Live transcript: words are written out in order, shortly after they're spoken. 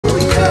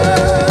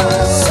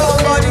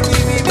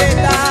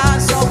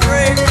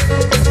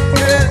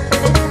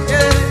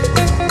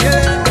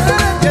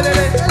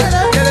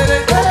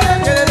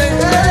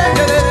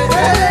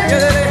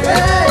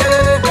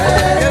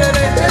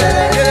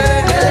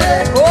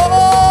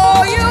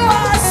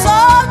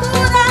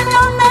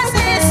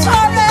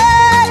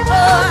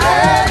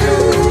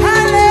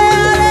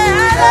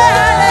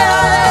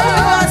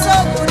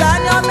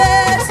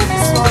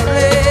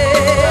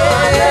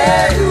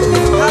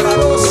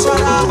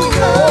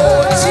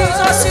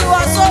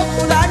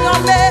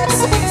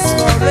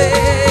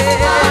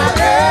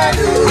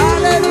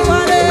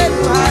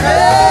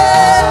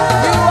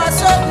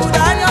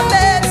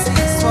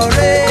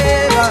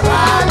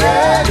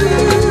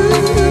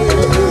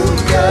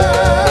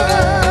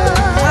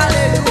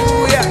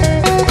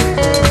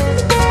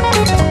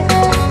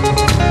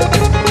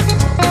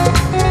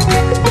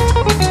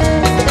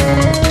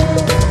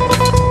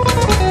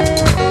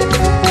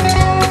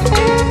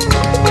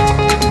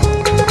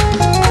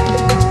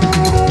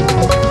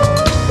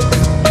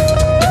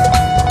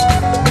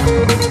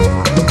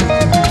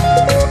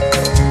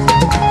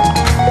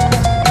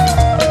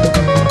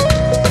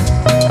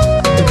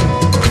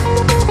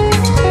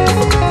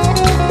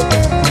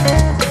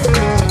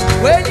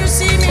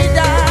see me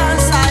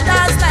dance, I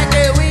dance like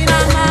a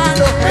winner man.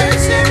 When you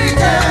see me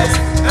dance,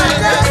 I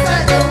dance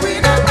like a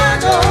winner man.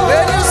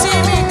 When you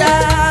see me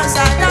dance,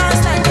 I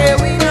dance like a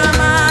winner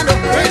man.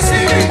 When you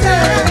see me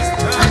dance,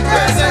 I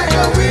dance like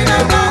a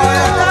winner man. Oh,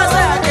 I dance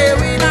like a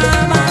winner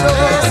man.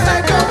 Dance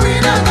like a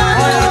winner man.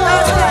 Oh, I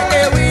dance like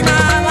a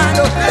winner man.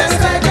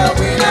 Dance like a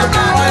winner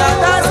man. Oh, I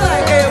dance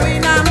like a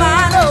winner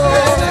man.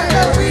 Dance like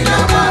a winner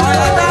man. Oh,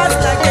 I dance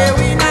like a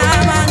winner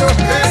man.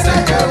 Dance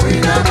like a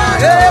winner man.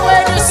 Hey,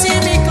 when you see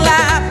me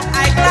clap,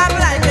 I clap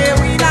like a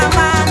winner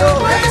man.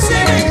 When you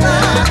see me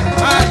clap,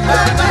 I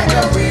clap like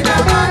a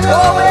winner man.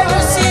 Oh, when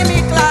you see me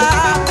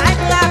clap, I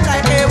clap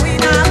like a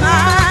winner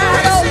man.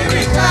 When you see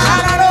me clap,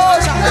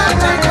 I clap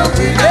like a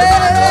winner man.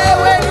 Hey,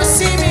 when you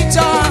see me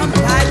jump,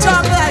 I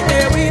jump like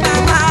a winner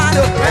man.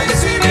 When you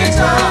see me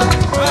jump,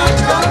 I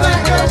jump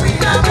like a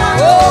winner man.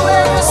 Oh,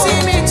 when you see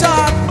me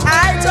jump,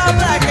 I jump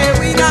like a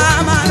winner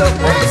man.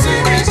 When you see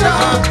me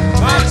jump,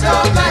 I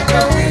jump like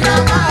a winner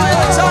man.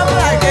 I jump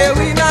like a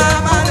winner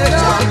man.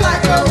 Jump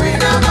like a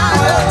winner man.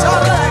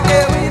 Jump like a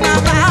winner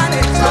man.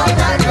 Jump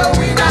like a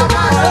winner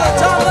man.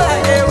 Jump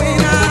like a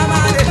winner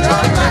man.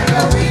 Jump like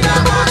a winner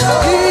man.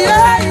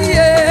 Yeah,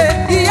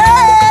 yeah, yeah,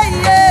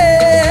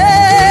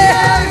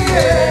 yeah,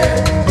 yeah.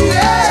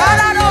 Shout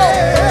out,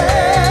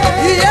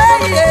 yeah,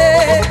 yeah,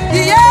 yeah,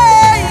 yeah.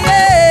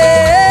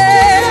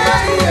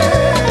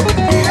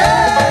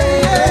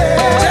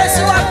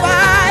 Jesus, I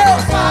fire,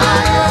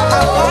 fire,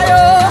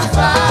 fire,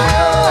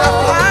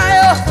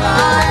 fire,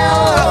 fire,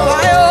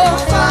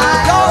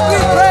 fire. Lord, we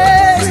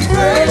praise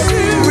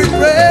you, we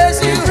praise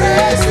you,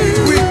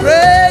 we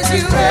praise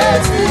you,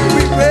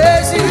 we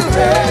praise you,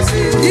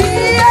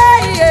 yeah,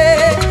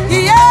 yeah,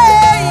 yeah,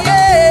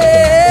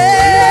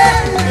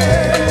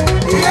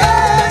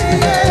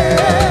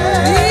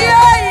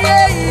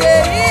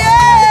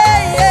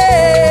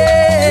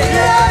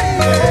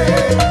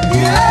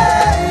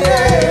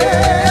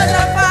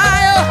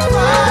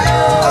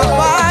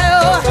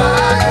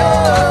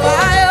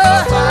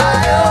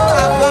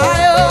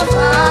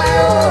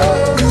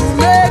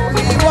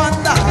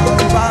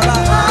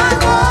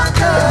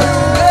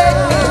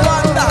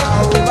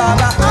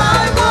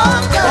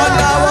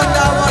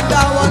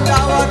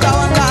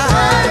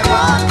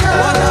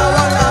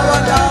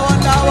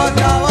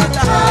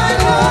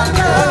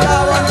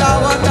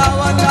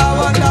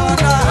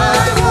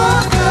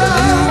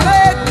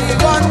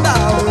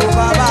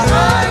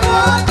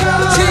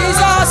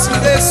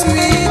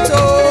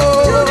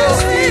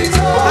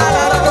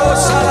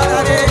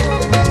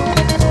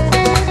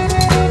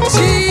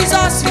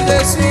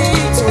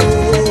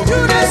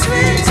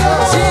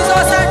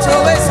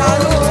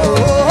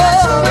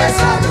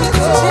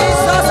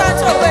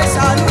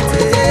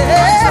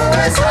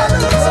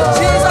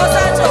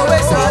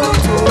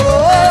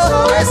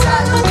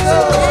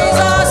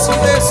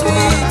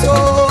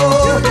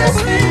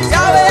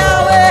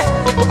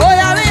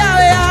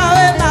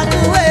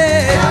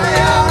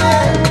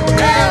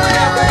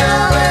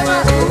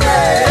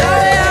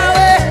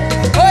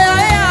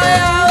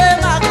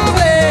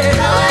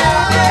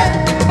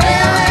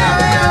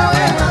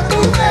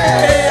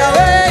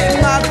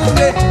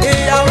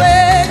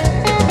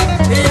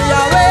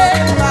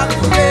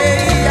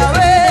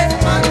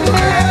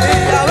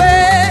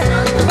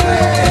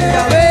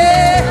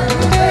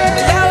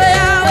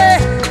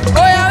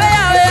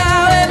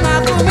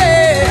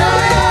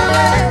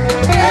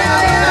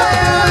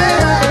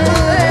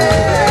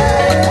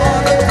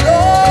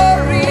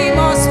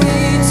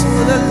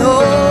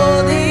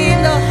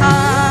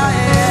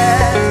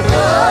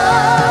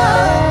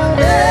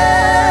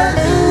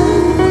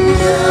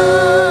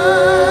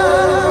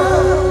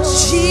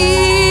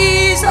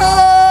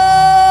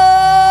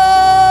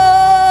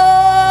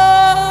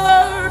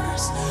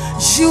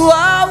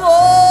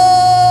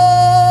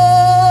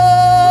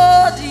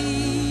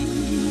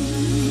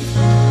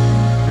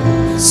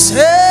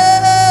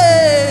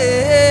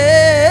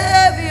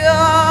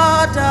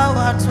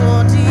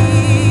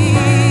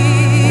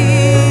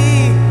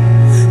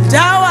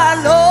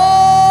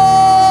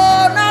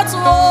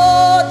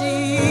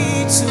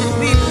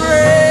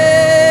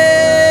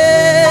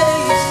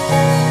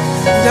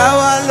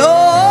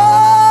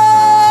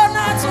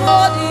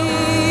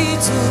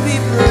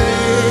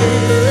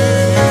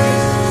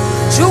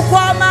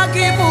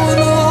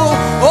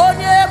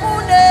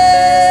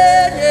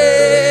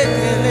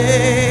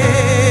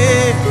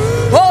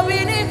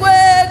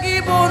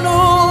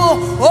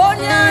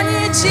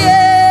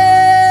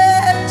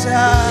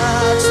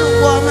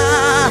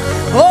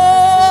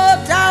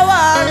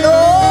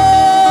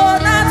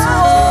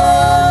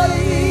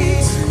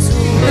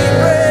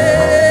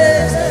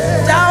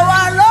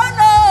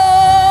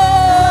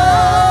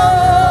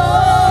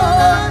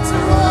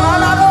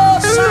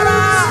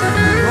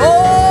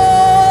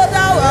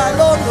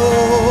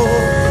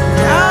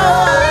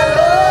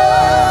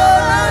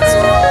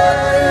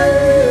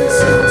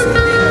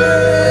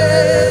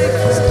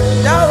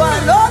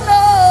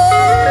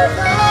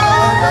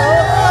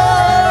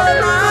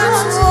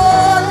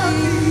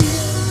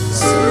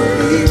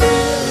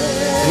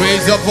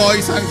 Raise your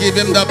voice and give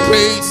him the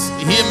praise.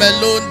 Him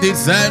alone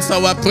deserves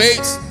our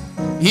praise.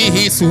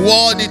 He is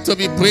worthy to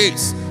be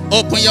praised.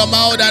 Open your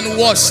mouth and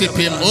worship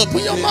him. Open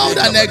your mouth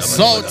and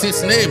exalt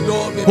his name.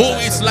 Who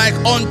is like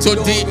unto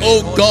thee,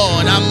 O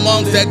God,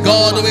 amongst the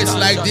God who is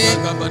like thee,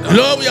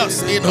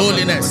 glorious in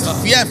holiness,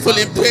 fearful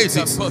in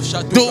praises,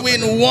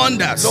 doing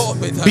wonders.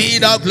 Be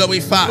thou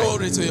glorified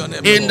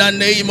in the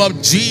name of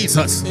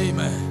Jesus.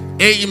 Amen.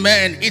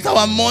 Amen. It's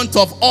our month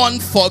of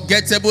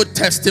unforgettable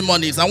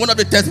testimonies. And one of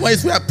the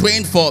testimonies we are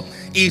praying for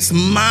is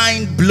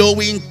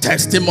mind-blowing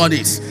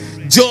testimonies.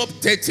 Job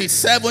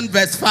 37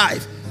 verse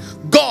 5.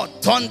 God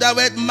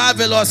thundereth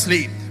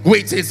marvelously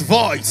with his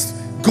voice.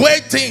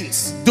 Great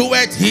things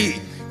doeth he,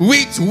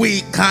 which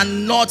we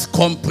cannot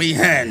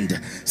comprehend.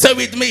 Say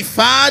with me,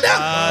 Father,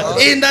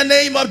 in the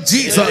name of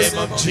Jesus,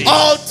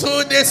 all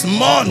through this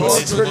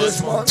month,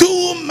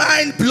 do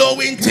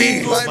mind-blowing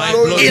things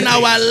in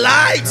our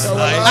lives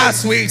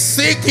as we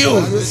seek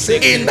you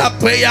in the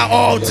prayer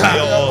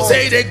altar.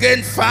 Say it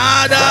again,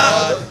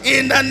 Father,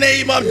 in the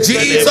name of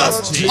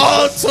Jesus,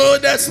 all through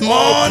this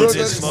month,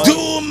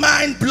 do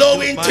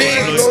mind-blowing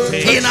things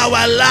in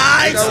our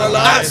lives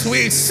as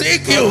we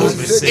seek you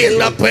in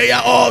the prayer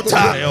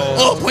altar.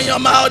 Open your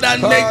mouth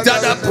and make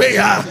that a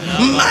prayer.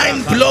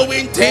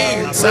 Mind-blowing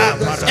things.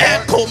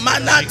 Eko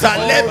manata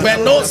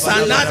lepeno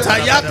sanata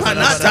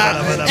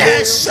yapanata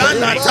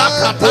eshanata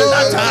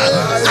kapanata.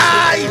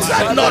 Eyes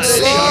had not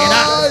seen,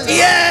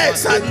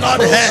 ears had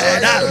not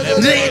heard,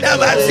 neither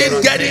has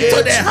it get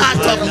into the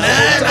heart of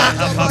man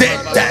the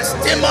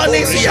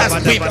testimonies he has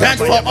prepared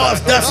for us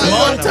this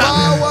month.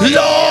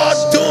 Lord,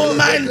 do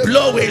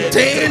mind-blowing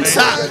things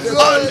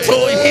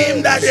unto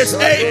him that is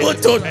able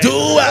to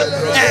do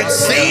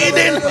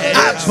exceeding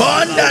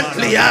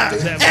abundantly.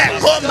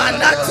 Eko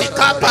manati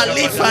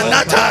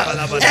kapalifanata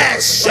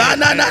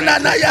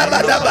eshananana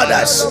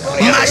yabadabadas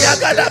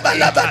mayagada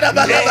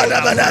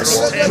balabadabalabadabadas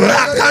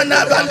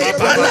rakana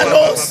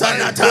balipanalo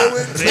sanata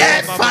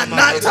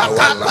efanata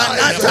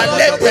kapanata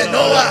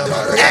lepenoa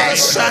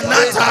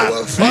eshanata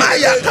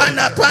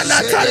mayakana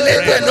panata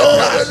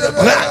lepenoa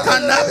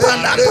rakana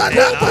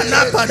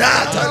panapanapada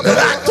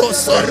rato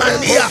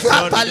somania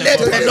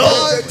kapalepeno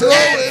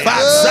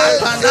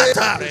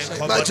efazapanata.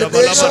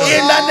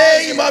 In the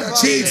name of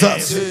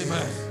Jesus.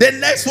 The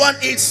next one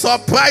is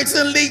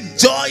surprisingly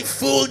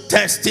joyful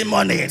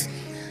testimonies.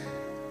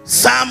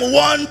 Psalm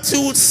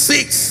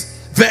 126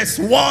 verse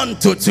 1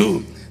 to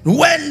 2.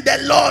 When the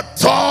Lord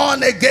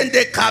turned again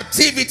the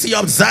captivity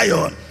of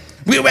Zion,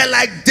 we were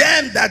like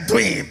them that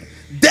dream.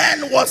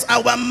 Then was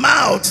our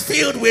mouth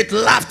filled with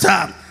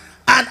laughter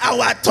and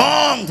our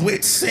tongue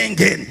with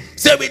singing.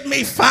 Say with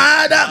me,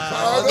 Father,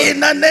 in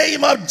the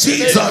name of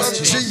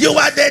Jesus, you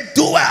are the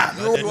doer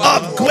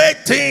of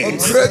great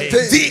things.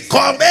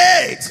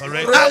 Decorate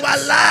our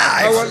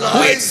lives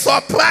with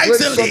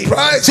surprisingly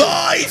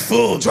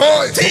joyful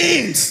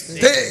things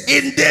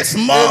in this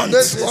month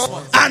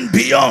and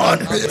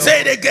beyond.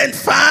 Say it again,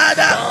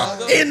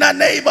 Father, in the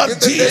name of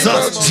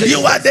Jesus,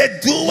 you are the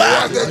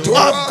doer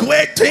of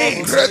great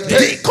things.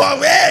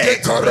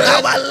 Decorate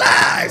our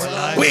lives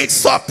with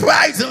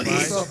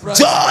surprisingly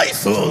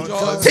joyful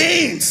things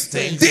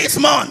this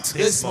month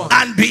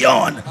and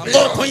beyond.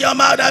 Open your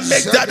mouth and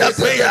make that a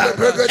prayer.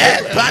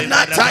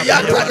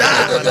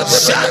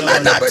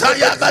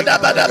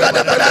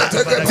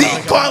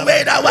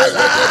 Decorate our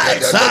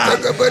lives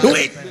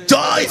with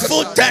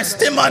joyful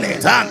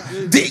testimonies.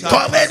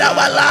 Decorate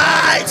our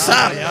lives.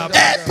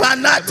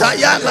 Epanata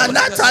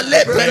yamanata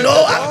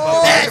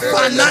lepenoa.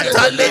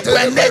 Epanata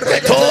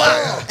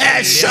lepeneketoa.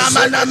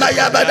 Eshamana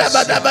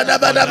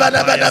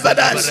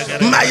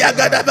mayabadabadabadabadabadabadabadas.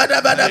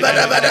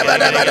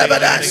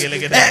 Mayagadabadabadabadabadabadabadas.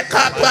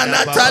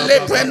 Ekapanata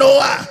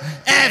lepenoa.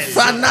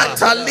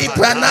 Efanata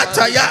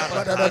lipranata ya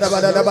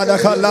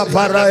Badakala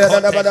paraya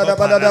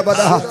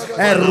badabada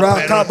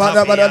eraka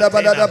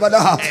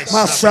badabada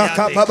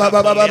masaka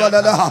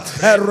bababada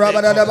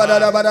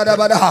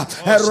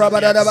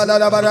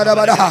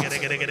erabada.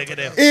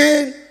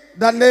 In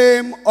the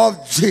name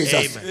of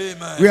Jesus.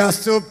 Amen. We are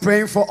still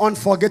praying for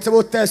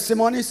unforgettable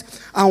testimonies,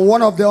 and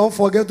one of the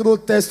unforgettable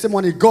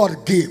testimonies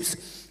God gives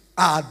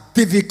are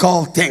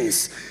difficult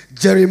things.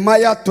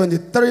 Jeremiah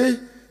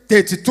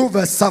 32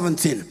 verse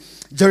 17.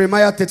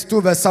 Jeremiah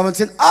 32 verse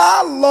 17.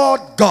 Our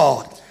Lord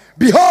God,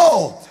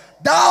 behold,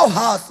 thou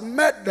hast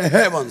made the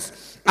heavens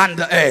and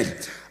the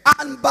earth,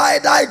 and by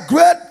thy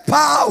great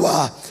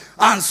power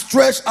and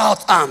stretched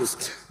out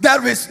arms,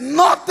 there is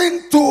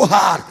nothing too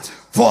hard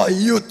for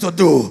you to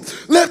do.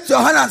 Lift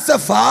your hand and say,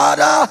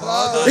 Father,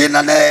 in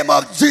the name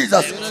of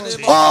Jesus,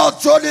 all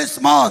through this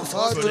month,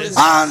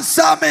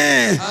 answer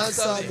me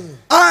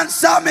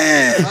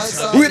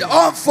with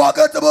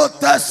unforgettable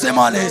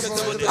testimonies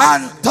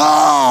and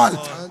turn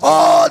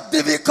all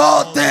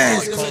difficult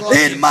things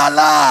in my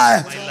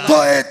life to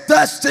a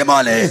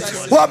testimony.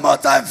 One more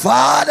time,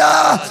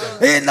 Father,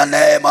 in the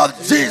name of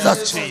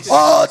Jesus,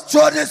 all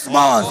through this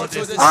month,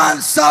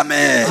 answer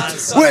me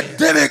with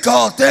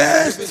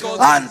difficulties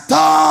and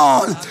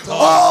turn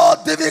all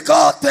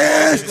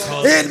difficulties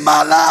in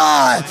my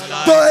life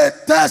to a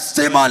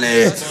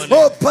testimony.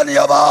 Open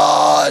your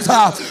voice.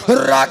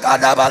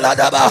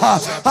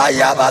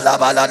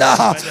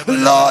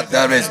 Lord,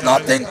 there is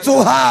nothing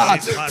too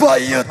hard for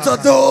you to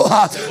do.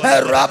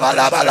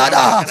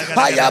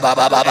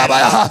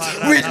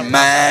 With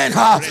man,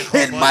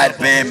 it might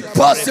be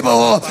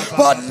impossible,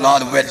 but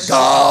not with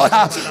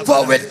God.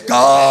 For with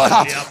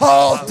God,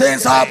 all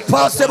things are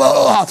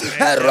possible.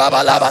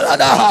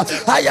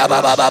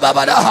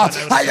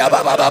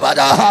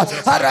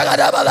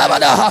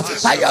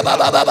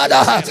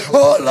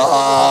 Oh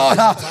Lord,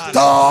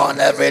 turn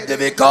every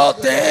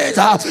difficult thing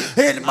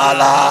in my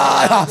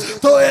life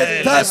to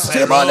a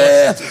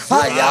testimony.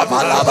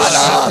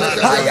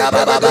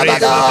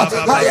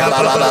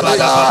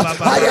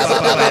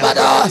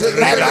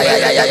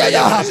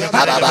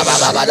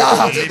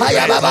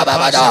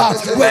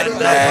 When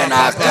men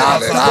are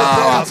cast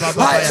down,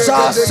 I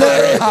shall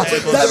say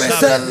there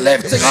is a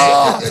lifting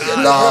up.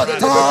 Lord,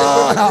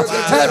 turn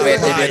every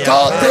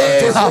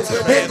difficulty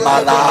in my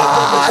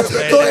life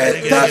to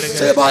a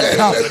testimony.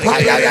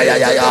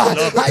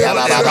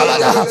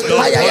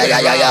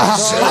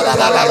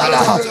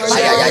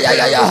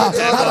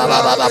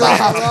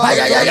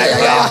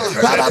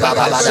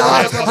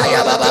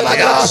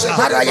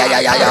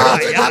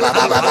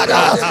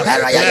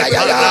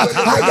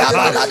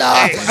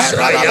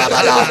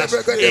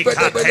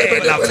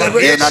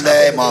 In the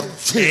name of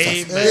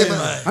Jesus.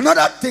 Amen.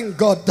 Another thing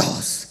God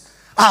does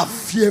are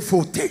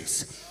fearful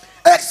things.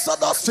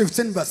 Exodus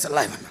 15 verse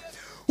 11.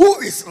 Who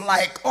is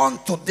like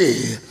unto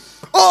thee,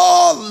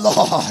 O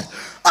Lord,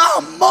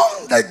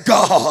 among the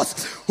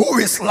gods? Who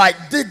is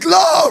like thee,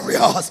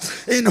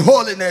 glorious in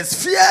holiness,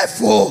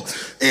 fearful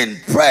in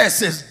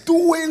praises,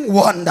 doing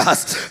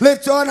wonders?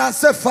 Lift your hand and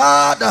say,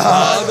 Father,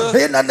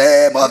 in the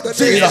name of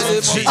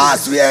Jesus,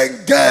 as we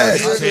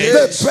engage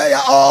the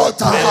prayer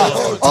altar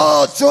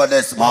all through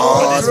this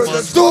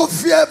month, do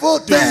fearful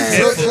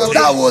things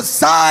that will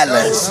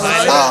silence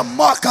our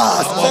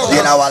mockers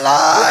in our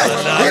life,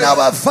 in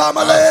our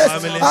families,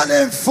 and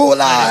in full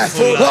life.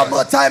 One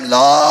more time,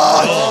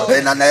 Lord,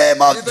 in the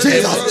name of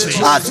Jesus,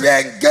 as we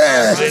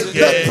engage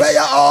the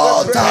prayer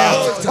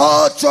altar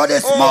all through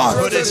this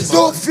month,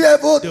 do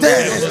fearful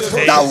things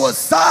that will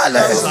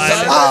silence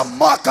our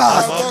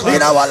mockers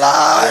in our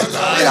life,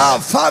 in our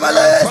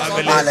families,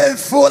 and in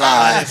full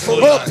life.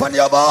 Open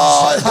your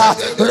mouth.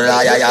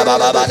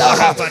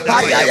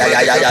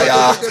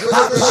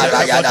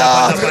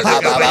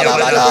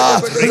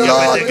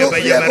 Lord, do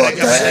fearful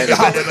things.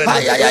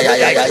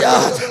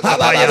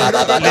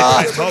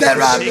 There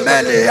are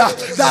many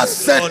that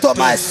said to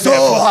my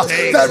soul,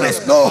 there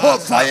is no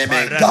hope for him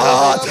in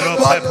God,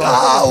 but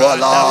thou, O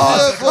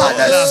Lord, are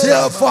the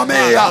shield for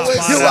me.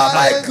 You are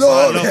my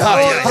glory.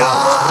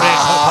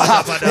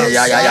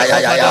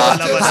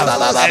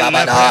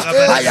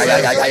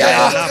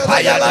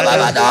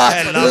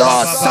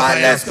 Lord,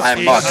 silence my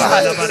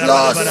mocker.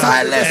 Lord,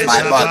 silence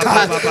my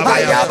mocker.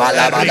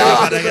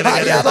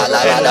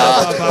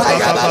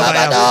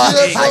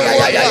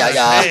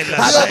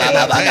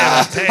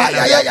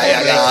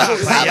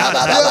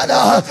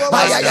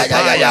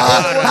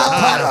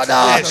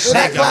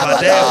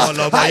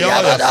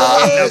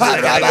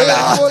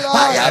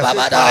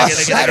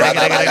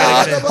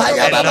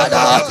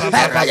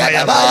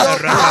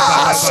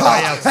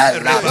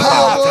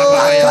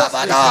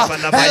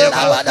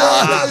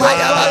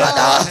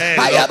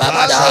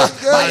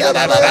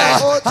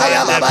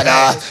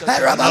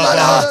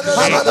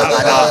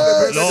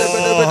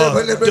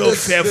 do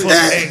fearful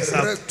things.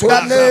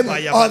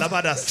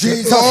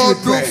 Jesus, Lord,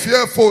 do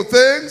fearful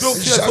things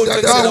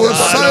that will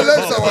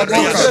silence our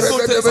mockers.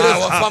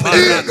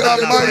 In the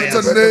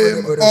mighty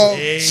name of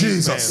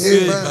Jesus.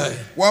 Amen.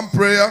 One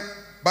prayer,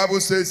 Bible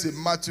says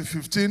in Matthew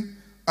 15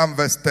 and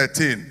verse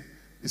 13.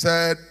 He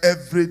said,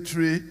 every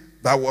tree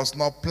that was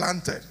not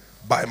planted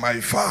by my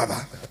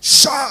Father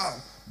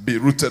shall be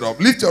rooted up.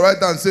 Lift your right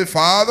hand and say,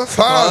 Father,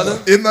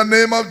 in the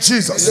name of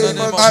Jesus,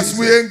 as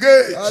we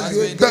engage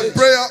the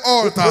prayer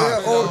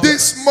altar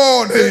this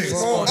morning,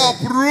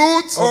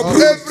 uproot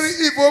every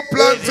evil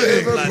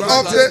planting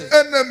of the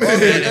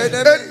enemy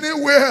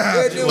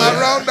anywhere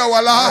around our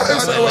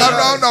lives,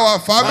 around our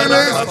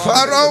families,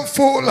 around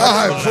full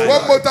life.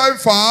 One more time,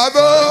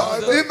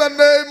 Father, in the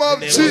name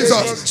of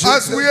Jesus,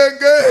 as we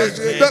engage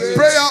the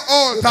prayer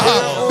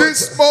altar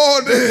this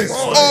morning,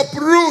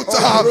 uproot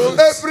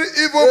every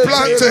evil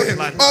planting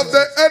planting of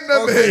the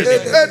enemy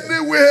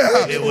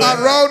anywhere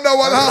around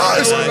our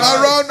lives,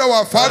 around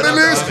our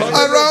families,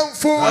 around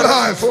full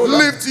life.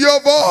 Lift your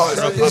voice.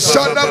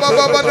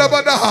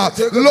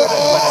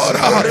 Lord,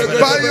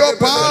 by your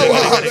power,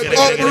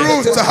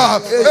 uproot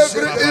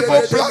every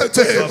evil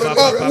planting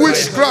of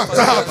witchcraft,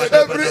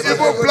 every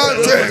evil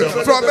planting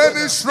from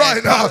any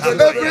shrine,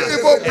 every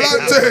evil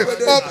planting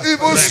of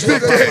evil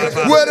speaking,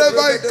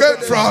 wherever it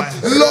came from.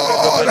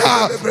 Lord,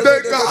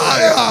 the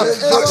guy,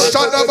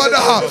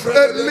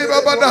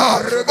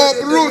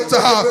 uproot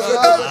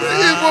every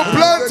evil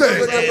planting.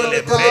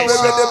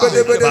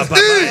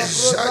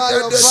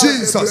 In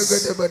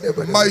Jesus'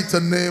 mighty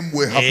name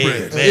we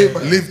have prayed.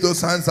 Lift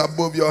those hands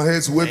above your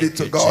heads, wave it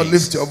to God,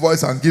 lift your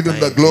voice and give him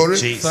the glory.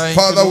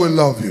 Father, we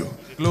love you.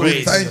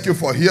 We thank you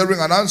for hearing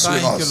and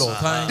answering us.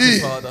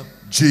 In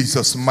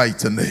Jesus'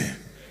 mighty name.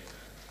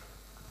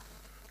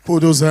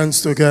 Put those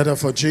hands together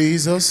for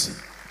Jesus.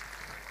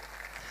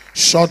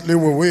 Shortly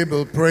we will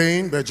be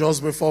praying, but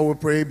just before we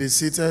pray, be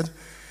seated.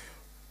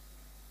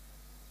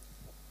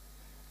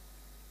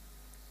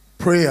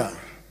 Prayer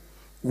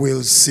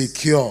will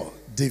secure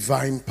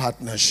divine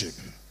partnership.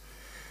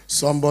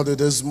 Somebody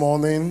this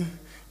morning,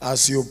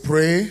 as you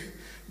pray,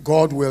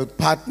 God will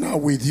partner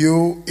with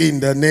you in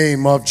the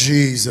name of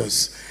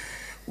Jesus.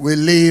 We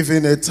live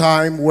in a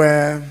time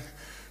where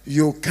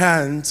you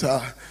can't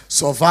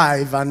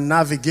survive and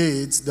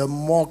navigate the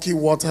murky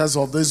waters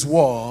of this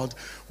world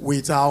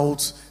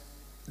without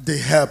the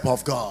help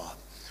of God.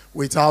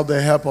 Without the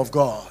help of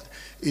God.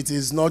 It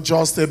is not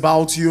just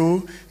about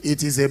you,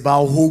 it is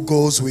about who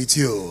goes with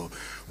you.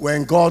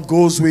 When God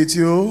goes with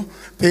you,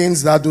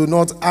 things that do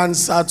not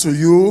answer to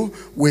you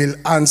will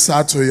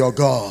answer to your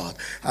God.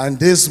 And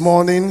this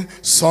morning,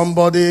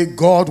 somebody,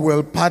 God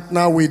will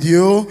partner with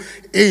you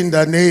in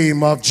the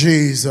name of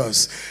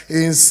Jesus.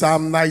 In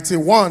Psalm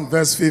 91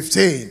 verse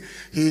 15,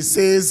 he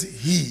says,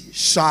 he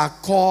shall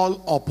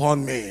call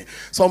upon me.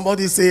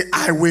 Somebody say,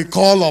 I will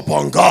call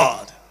upon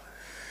God.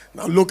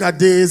 Now look at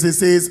this. It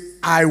says,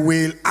 I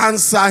will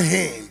answer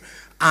him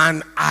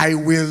and I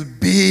will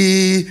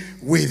be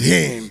with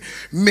him.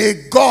 May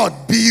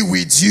God be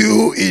with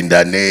you in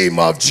the name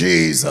of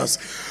Jesus.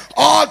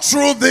 All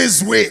through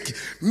this week,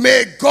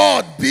 may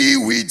God be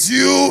with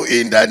you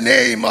in the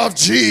name of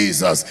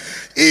Jesus.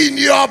 In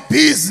your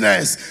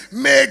business,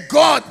 may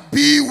God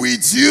be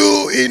with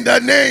you in the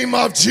name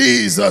of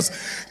Jesus.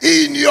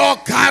 In your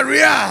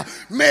career,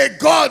 may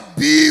God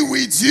be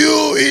with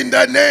you in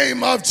the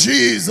name of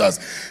Jesus.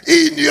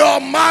 In your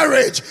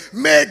marriage,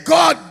 may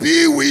God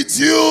be with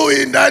you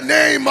in the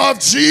name of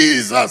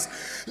Jesus.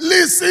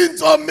 Listen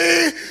to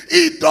me,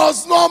 it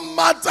does not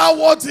matter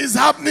what is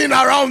happening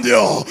around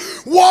you.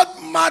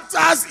 What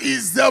matters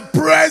is the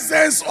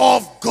presence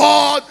of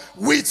God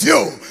with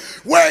you.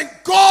 When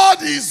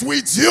God is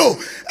with you,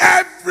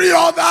 every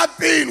other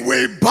thing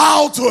will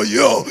bow to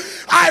you.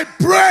 I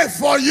pray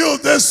for you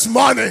this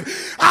morning.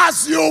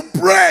 As you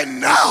pray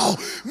now,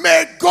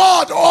 may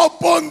God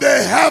open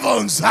the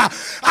heavens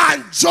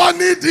and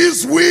journey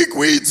this week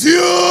with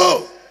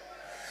you.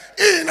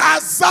 In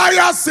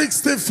Isaiah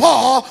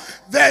 64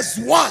 verse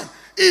 1,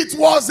 it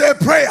was a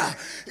prayer.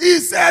 He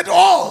said,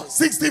 oh,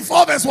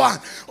 64 verse 1,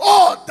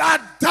 oh,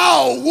 that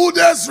thou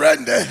wouldest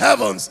rend the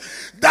heavens,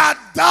 that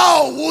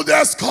thou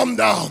wouldest come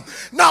down.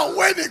 Now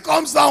when it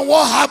comes down,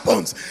 what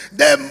happens?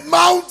 The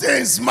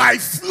mountains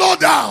might flow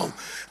down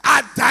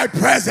at thy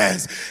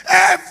presence.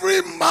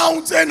 Every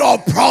mountain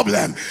of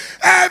problem,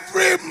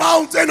 every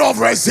mountain of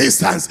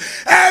resistance,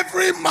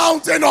 every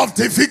mountain of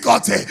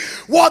difficulty,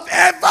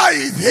 whatever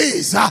it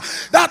is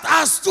that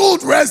has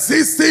stood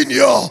resisting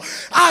you,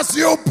 as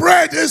you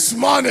pray this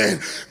morning,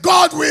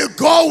 God will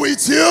go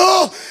with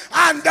you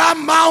and that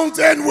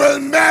mountain will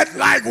melt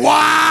like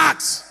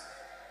wax.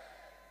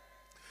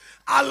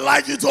 I'd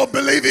like you to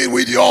believe it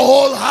with your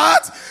whole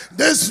heart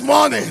this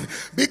morning,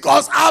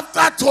 because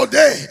after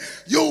today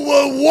you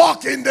will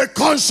walk in the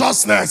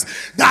consciousness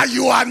that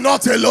you are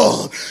not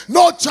alone.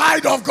 No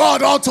child of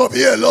God ought to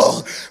be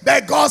alone,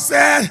 but God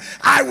said,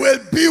 I will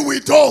be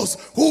with those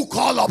who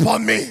call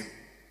upon me.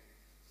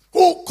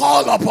 Who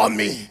call upon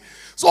me.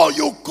 So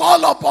you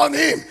call upon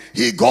him,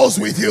 he goes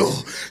with you.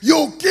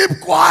 You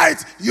keep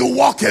quiet, you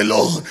walk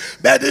alone.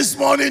 But this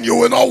morning you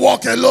will not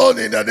walk alone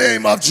in the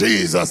name of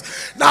Jesus.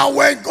 Now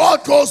when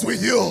God goes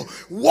with you,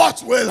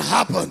 what will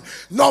happen?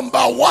 Number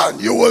one,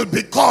 you will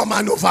become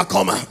an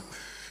overcomer.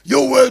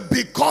 You will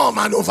become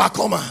an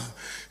overcomer.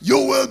 You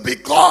will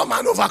become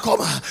an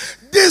overcomer.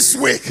 This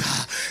week,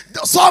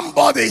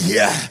 somebody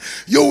here,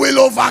 you will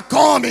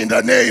overcome in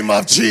the name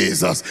of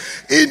Jesus.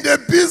 In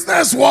the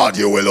business world,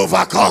 you will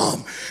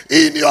overcome.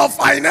 In your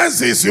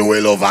finances, you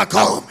will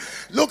overcome.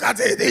 Look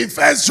at it in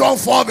 1 John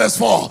 4 verse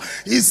 4.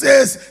 He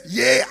says,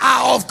 ye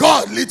are of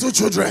God, little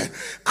children,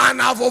 and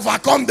have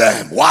overcome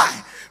them.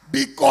 Why?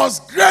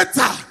 Because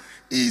greater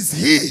is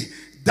he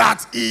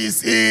that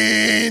is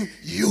in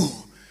you.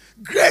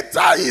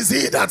 Greater is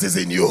he that is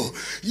in you.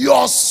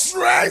 Your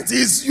strength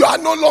is, you are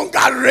no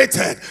longer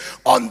rated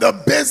on the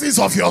basis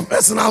of your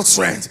personal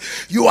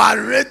strength. You are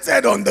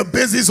rated on the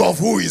basis of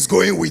who is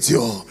going with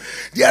you.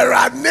 There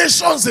are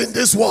nations in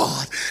this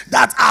world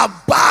that are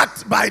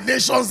backed by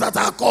nations that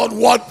are called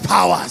world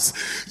powers.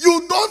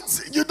 You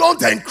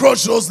don't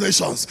encroach those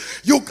nations.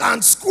 You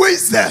can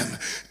squeeze them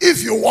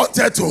if you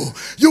wanted to.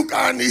 You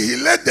can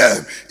annihilate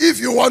them if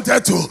you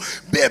wanted to.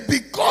 But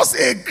because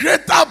a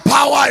greater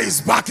power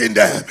is backing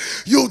them,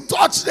 you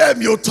touch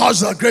them, you touch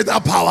the greater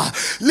power.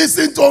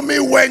 Listen to me,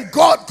 when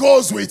God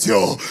goes with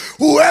you,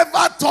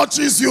 whoever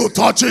touches you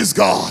touches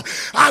God.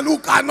 And who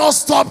cannot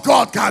stop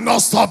God cannot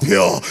stop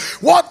you.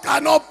 What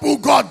cannot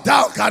put God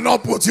down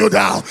cannot put you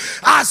down.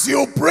 As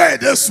you pray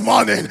this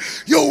morning,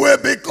 you will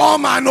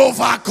become an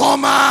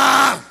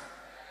overcomer.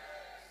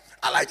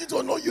 I like you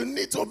to know you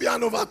need to be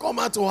an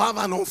overcomer to have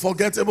an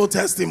unforgettable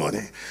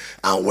testimony.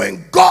 And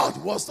when God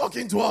was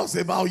talking to us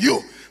about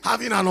you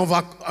having an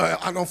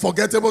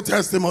unforgettable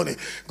testimony,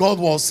 God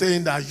was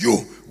saying that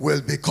you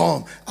will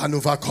become an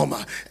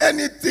overcomer.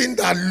 Anything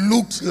that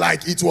looked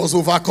like it was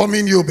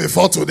overcoming you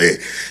before today,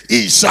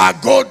 it shall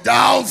go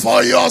down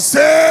for your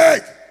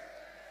sake.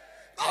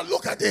 Now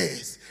look at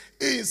this.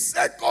 In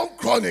 2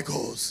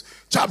 Chronicles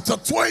chapter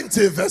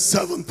 20 verse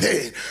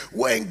 17,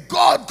 when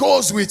God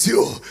goes with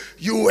you,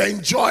 you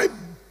enjoy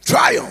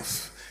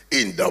triumph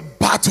in the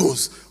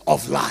battles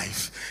of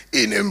life.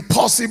 In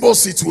impossible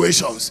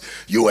situations,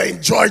 you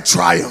enjoy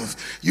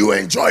triumph, you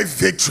enjoy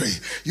victory,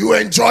 you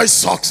enjoy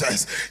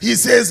success. He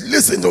says,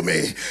 listen to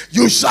me,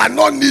 you shall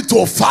not need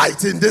to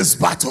fight in this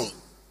battle.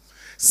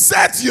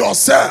 Set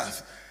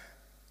yourself,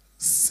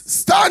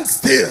 stand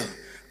still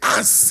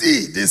and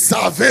see the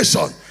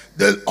salvation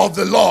of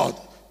the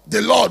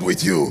Lord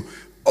with you.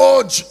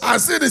 Oh,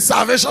 and see the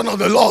salvation of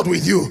the Lord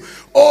with you.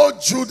 Oh,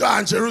 Judah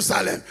and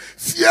Jerusalem,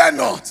 fear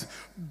not,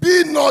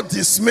 be not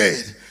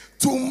dismayed.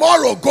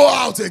 Tomorrow go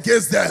out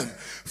against them,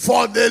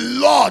 for the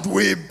Lord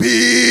will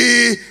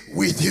be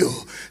with you.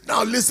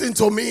 Now listen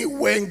to me,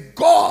 when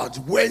God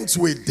went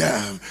with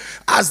them,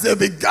 as they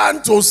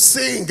began to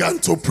sing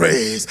and to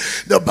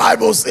praise, the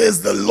Bible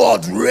says the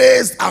Lord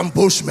raised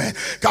ambushmen.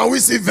 Can we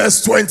see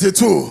verse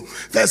 22?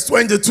 Verse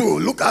 22,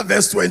 look at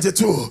verse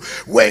 22.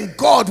 When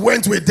God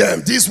went with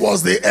them, this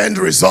was the end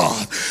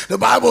result. The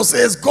Bible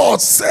says God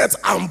set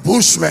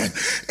ambushmen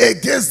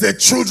against the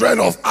children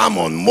of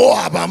Ammon,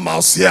 Moab and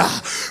Mousia,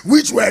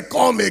 which were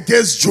come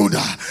against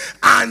Judah,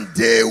 and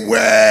they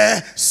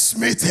were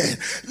smitten.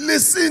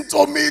 Listen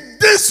to me,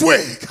 this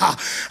week,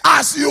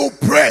 as you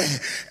pray,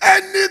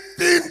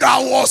 anything that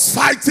was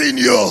fighting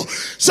you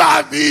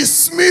shall be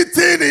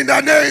smitten in the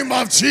name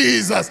of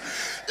Jesus.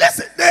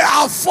 Listen, they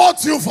have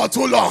fought you for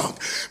too long,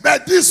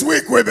 but this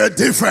week will be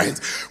different.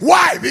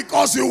 Why?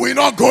 Because you will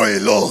not go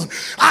alone.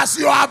 As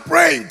you are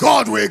praying,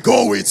 God will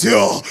go with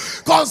you.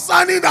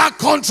 Concerning that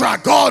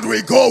contract, God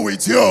will go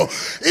with you.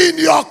 In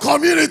your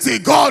community,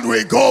 God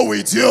will go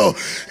with you.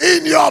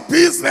 In your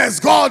business,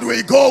 God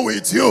will go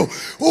with you.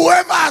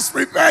 Whoever has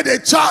prepared a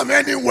charm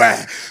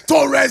anywhere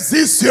to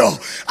resist you,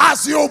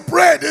 as you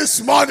pray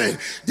this morning,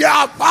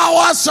 their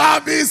power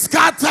shall be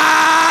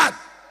scattered.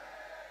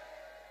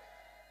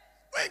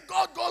 When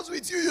God goes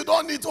with you, you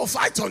don't need to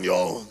fight on your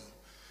own.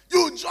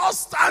 You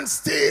just stand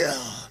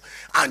still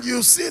and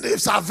you see the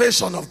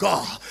salvation of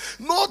God.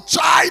 No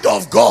child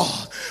of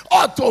God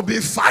ought to be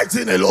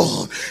fighting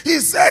alone. He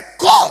said,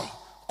 call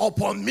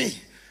upon me,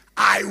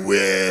 I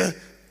will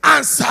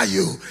answer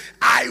you.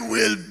 I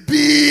will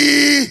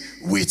be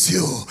with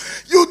you.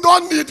 You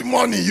don't need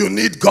money, you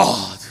need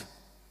God.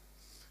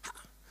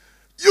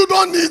 You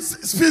don't need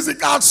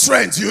physical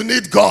strength, you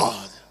need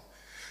God.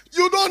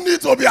 You don't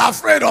need to be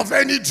afraid of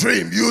any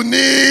dream. You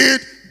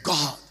need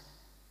God.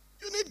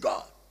 You need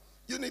God.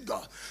 You need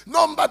God.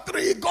 Number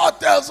 3, God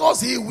tells us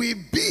he will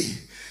be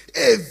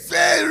a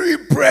very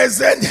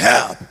present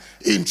help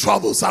in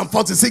trouble. Psalm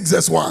 46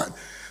 verse 1.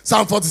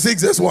 Psalm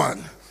 46 verse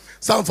 1.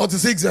 Psalm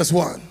 46 verse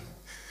 1.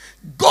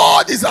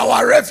 God is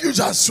our refuge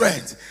and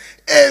strength.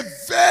 A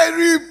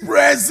very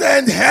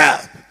present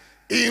help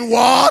in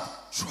what?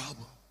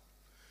 Trouble.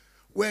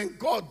 When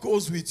God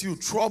goes with you,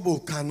 trouble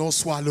cannot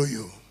swallow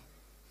you.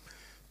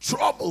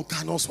 Trouble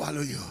cannot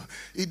swallow you.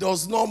 It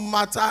does not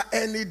matter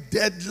any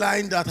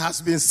deadline that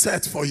has been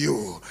set for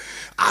you.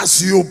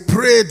 As you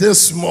pray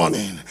this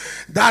morning,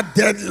 that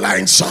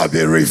deadline shall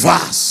be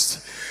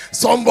reversed.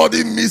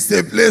 Somebody missed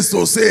a place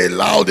to say a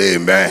loud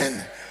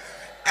amen.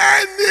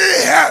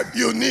 Any help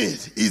you need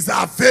is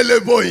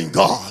available in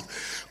God.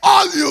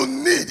 All you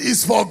need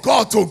is for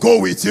God to go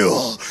with you.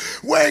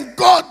 When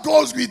God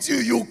goes with you,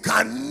 you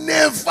can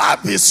never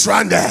be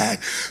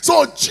stranded.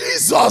 So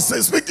Jesus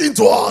is speaking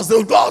to us,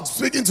 the God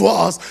speaking to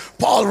us.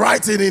 Paul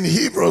writing in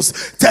Hebrews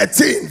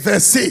 13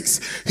 verse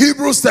 6.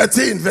 Hebrews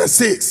 13 verse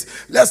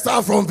 6. Let's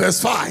start from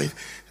verse 5.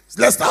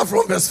 Let's start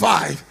from verse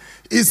 5.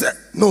 He said,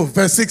 no,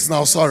 verse 6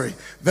 now, sorry.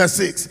 Verse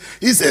 6.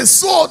 He says,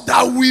 so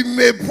that we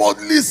may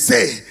boldly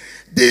say,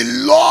 the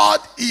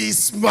Lord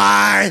is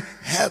my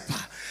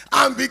helper.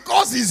 And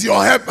because he's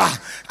your helper,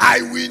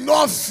 I will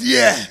not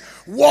fear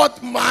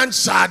what man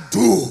shall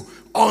do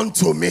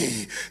unto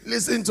me.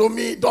 Listen to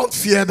me. Don't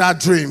fear that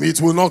dream.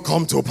 It will not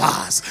come to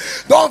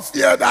pass. Don't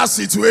fear that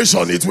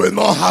situation. It will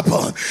not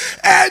happen.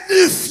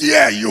 Any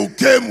fear you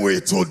came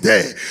with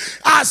today,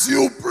 as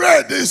you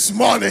pray this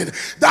morning,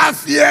 that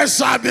fear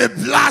shall be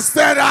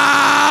blasted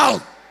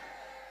out.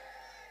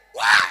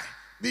 Why?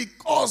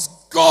 Because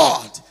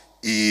God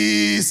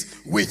is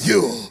with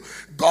you.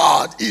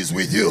 God is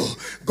with you.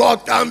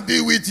 God can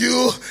be with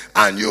you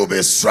and you'll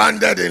be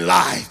stranded in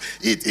life.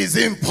 It is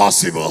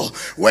impossible.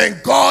 When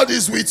God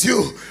is with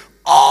you,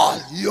 all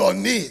your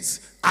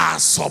needs are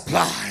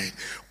supplied.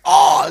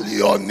 All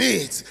your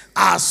needs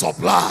are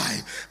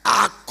supplied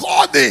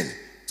according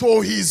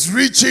to his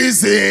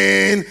riches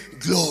in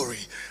glory.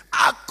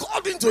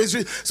 According to his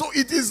riches. So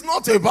it is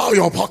not about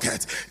your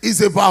pocket.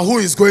 It's about who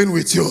is going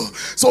with you.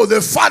 So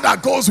the father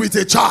goes with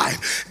a child.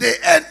 They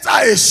enter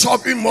a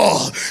shopping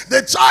mall.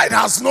 The child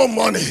has no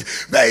money.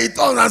 But he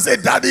turns and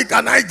says, Daddy,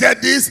 can I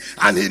get this?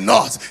 And he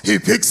nods. He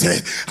picks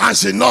it. And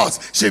she nods.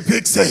 She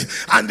picks it.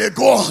 And they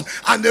go on.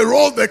 And they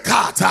roll the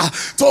cart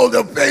to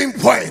the paying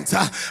point.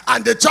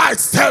 And the child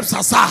steps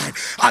aside.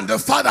 And the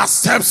father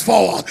steps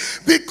forward.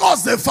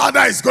 Because the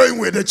father is going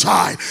with the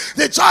child.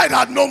 The child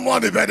had no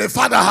money, but the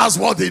father has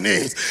what he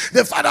needs.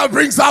 The father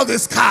brings out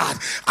this card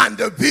and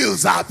the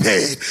bills are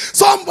paid.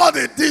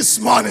 Somebody this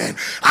morning,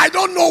 I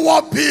don't know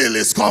what bill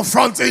is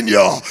confronting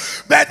you,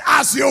 but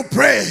as you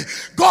pray,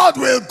 God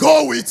will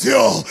go with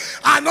you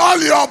and all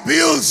your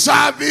bills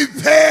shall be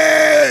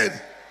paid.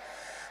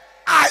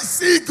 I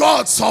see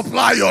God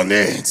supply your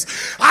needs.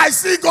 I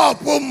see God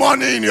put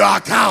money in your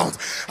account.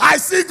 I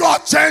see God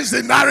change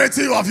the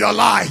narrative of your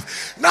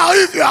life. Now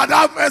if you are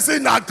that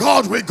person that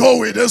God will go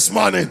with this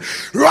morning,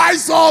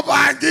 rise up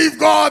and give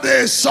God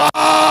a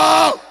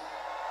shout.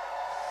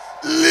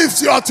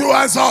 Lift your two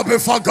hands up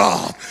before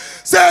God.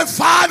 Say,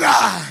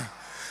 Father,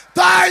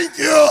 thank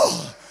you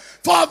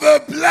for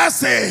the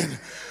blessing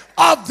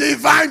of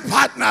divine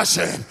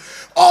partnership.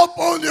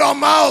 Open your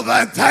mouth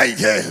and thank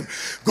him.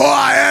 Go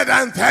ahead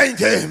and thank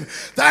him.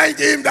 Thank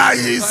him that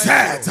he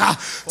said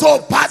to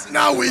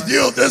partner with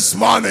you this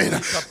morning,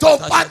 to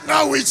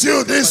partner with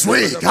you this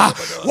week.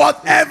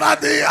 Whatever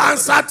the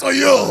answer to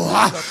you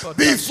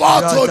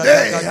before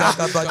today,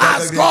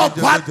 as God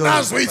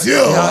partners with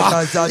you,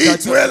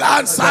 it will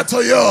answer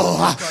to you.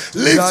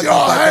 Lift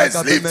your hands,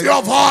 lift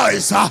your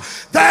voice.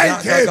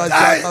 Thank him,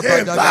 thank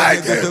him,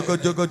 thank him.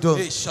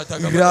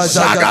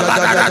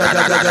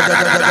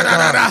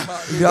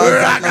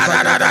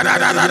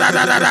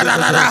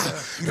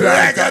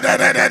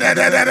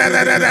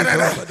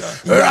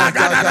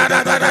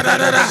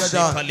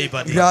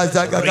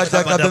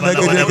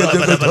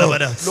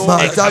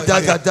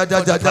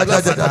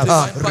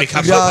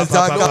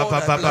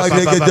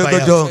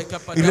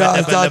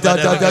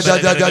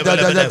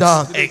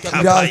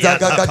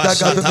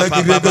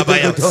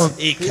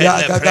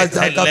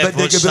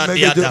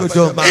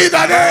 In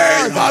the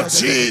name of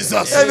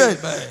Jesus. Amen.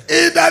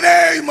 In the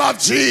name of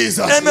Jesus.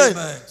 Amen.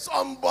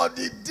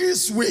 Somebody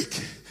this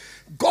week,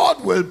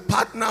 God will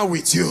partner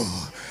with you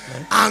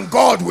and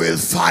God will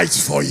fight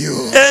for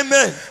you.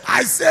 Amen.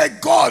 I say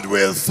God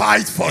will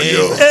fight for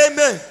you.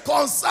 Amen.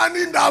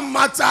 Concerning that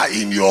matter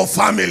in your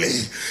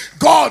family,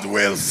 God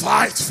will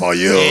fight for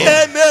you.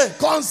 Amen.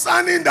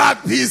 Concerning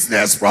that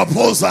business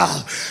proposal,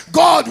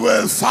 God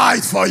will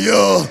fight for you.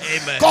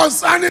 Amen.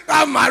 Concerning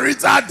that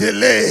marital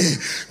delay,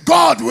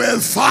 God will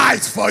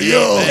fight for you.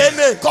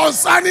 Amen.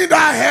 Concerning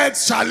that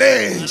health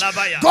challenge,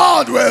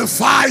 God will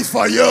fight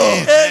for you.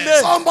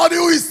 Amen. Somebody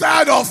who is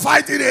tired of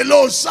fighting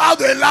alone,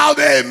 shout a loud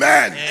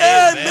amen.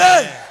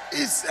 Amen.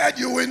 He said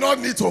you will not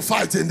need to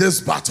fight in this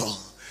battle.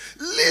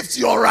 Lift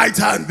your right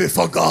hand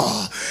before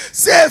God.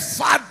 Say,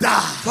 Father,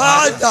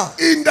 Father,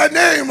 in the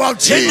name of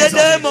Jesus, in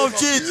the name of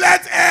Jesus,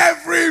 let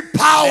every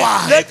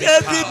power, let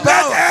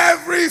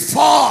every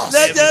force,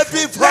 let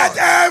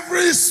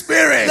every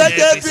spirit,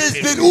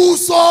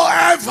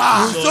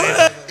 whosoever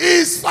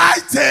is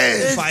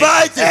fighting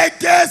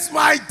against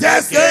my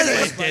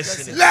destiny,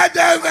 let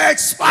them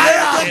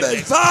expire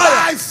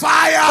by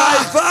fire,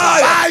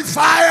 by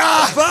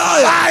fire,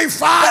 by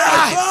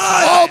fire.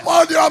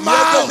 Open your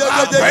mouth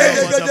and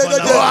pray. Go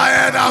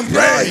ahead and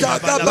pray.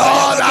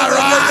 Lord,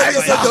 arise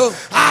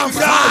and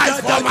fight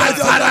for my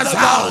father's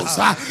house.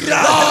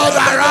 Lord,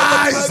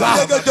 arise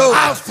and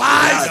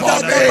fight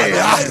for me.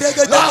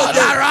 Lord,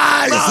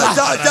 arise and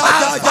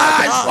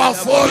fight for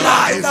full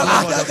life.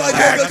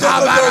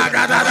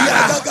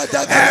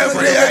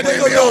 Every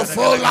enemy of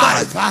full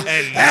life,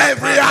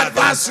 every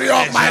adversary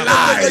of my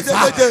life,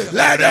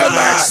 let them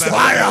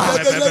expire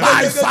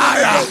by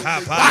fire,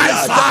 by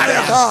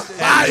fire,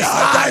 by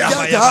fire,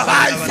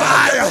 by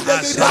fire,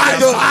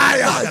 by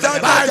fire,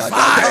 by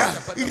fire.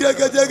 In the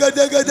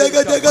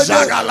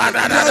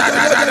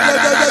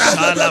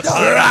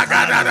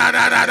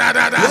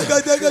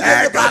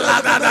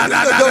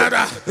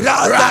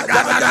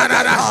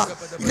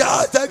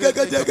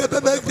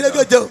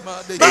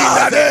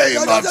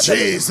name of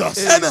Jesus.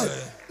 Amen.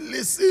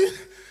 Listen,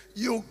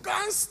 you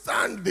can't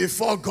stand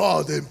before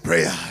God in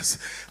prayers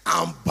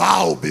and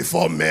bow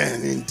before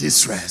men in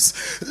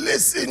distress.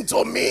 Listen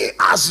to me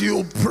as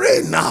you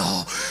pray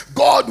now.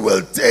 God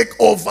will take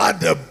over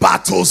the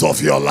battles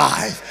of your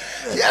life.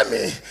 Hear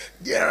me.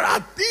 There are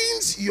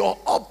things your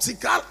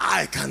optical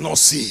eye cannot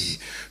see,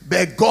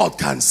 but God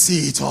can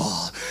see it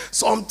all.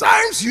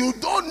 Sometimes you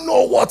don't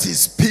know what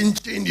is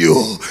pinching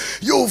you.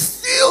 You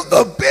feel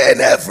the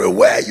pain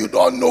everywhere. You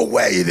don't know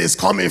where it is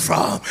coming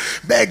from,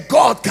 but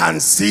God can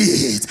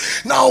see it.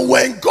 Now,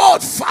 when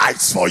God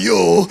fights for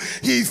you,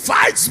 he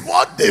fights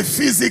both the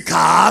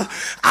physical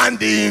and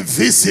the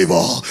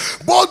invisible,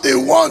 both the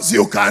ones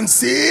you can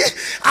see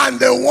and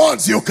the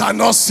ones you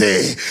cannot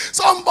see.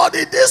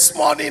 Somebody this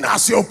morning,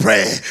 as you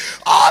pray,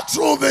 all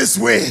through this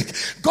week,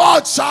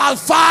 God shall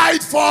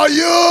fight for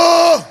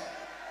you.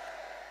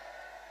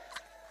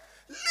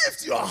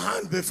 Lift your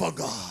hand before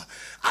God.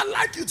 I'd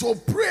like you to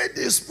pray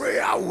this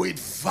prayer with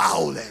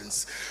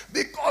violence,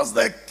 because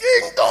the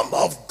kingdom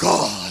of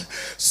God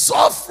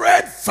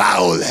suffered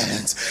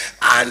violence,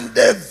 and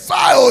the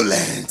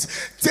violent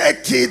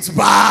take it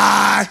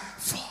by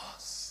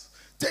force.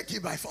 Take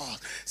it by force.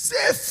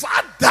 Say,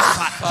 Father,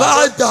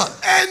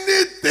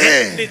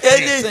 anything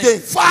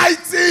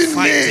fighting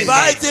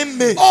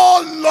me,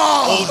 oh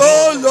Lord,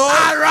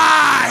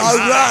 arise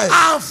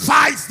and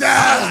fight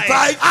them,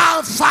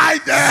 and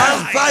fight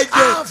them.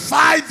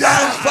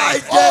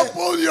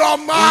 Open your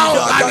mouth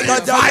and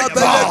invite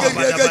God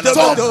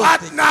to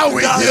partner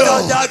with you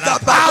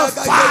and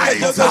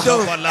fight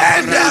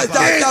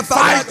anything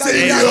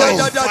fighting you,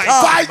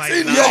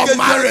 fighting your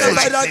marriage,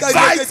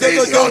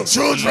 fighting your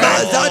children,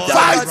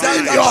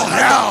 fighting your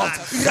health.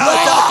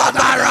 Lord,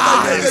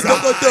 arise,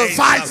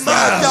 fight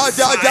them,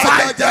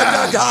 fight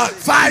them,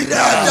 by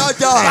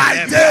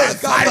day,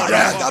 fight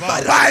them,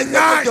 by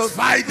night,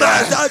 fight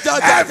them,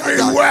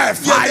 everywhere,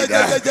 fight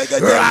them.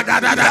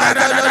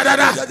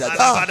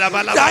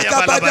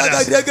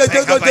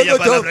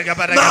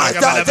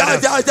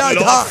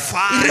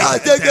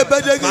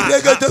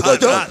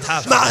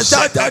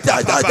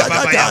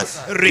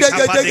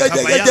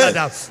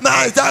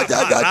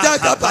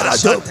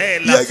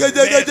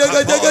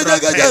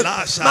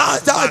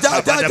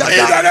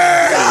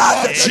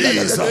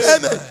 Jesus.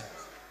 Amen.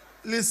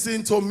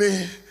 Listen to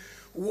me.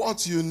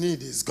 What you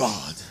need is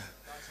God.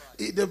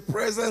 In the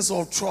presence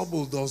of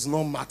trouble does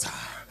not matter.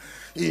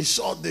 In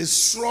short, the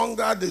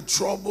stronger the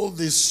trouble,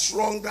 the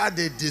stronger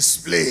the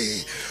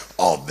display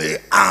of the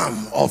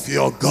arm of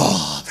your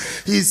God.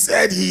 He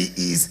said he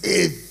is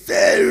a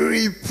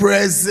very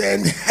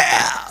present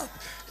help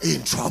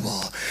in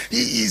trouble.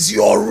 He is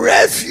your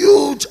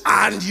refuge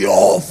and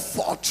your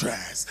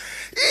fortress.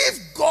 If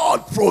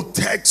God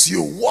protects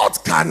you,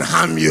 what can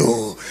harm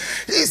you?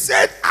 He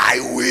said, I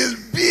will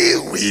be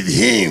with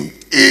him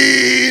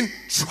in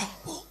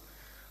trouble.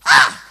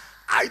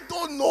 I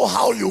don't know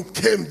how you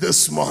came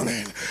this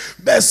morning,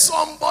 but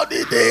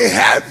somebody, the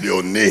help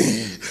you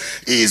need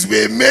is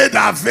being made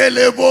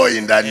available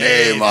in the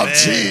name of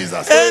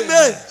Jesus.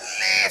 Amen.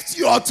 Lift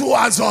your two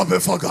hands up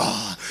before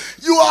God.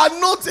 You are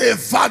not a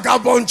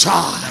vagabond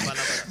child.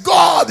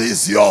 God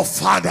is your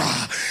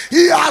Father.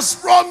 He has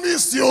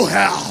promised you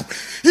help.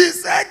 He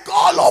said,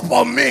 call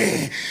upon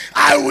me.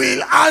 I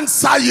will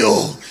answer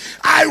you.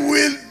 I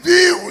will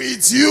be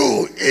with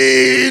you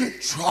in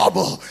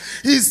trouble.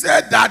 He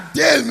said that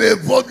they may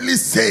boldly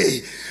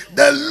say,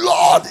 the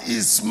Lord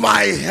is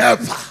my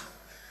helper.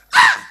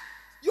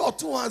 Your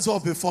two hands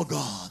up before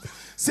God.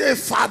 Say,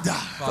 Father,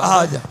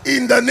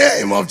 in the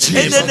name of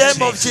Jesus, in the name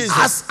of Jesus,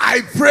 as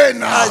I pray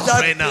now,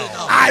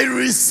 I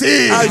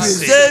receive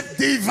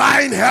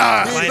divine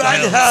help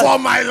for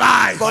my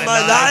life, for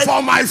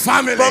my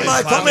family,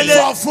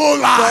 for full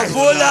life.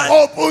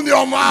 Open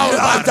your mouth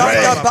and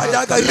pray.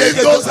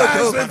 Lift those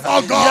hands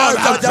before God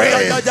and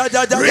pray.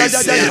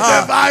 Receive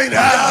divine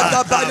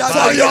help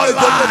for your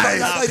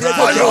life,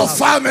 for your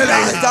family,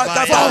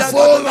 for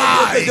full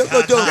life.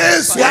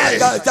 This way,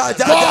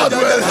 God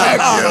will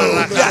help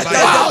you.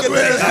 God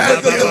will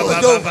help you.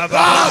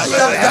 God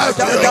will help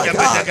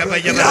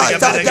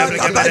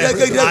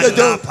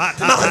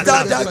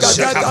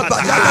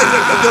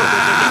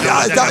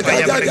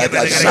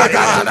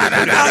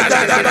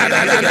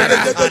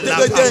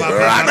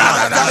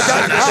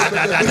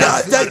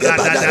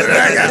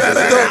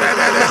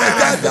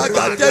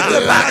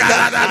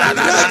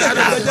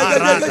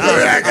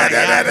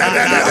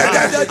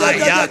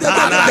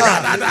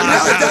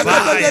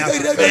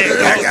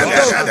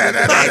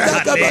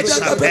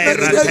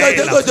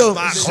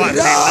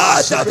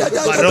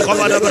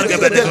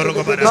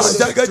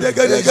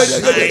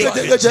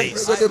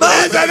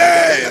In the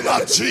name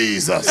of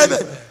Jesus. Amen.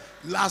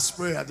 Last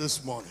prayer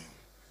this morning.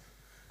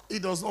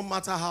 It does not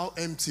matter how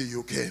empty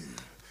you came.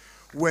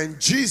 When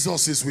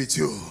Jesus is with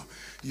you,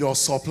 your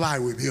supply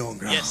will be on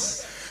ground.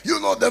 Yes. You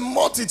know, the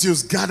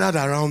multitudes gathered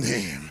around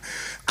him,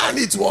 and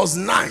it was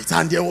night,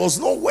 and there was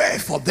nowhere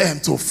for them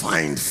to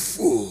find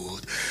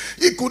food.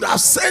 He could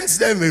have sent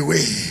them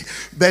away,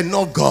 but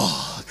not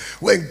God.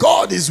 When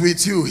God is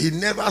with you, he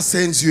never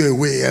sends you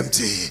away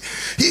empty.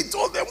 He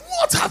told them,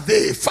 what have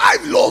they?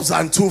 5 loaves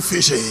and 2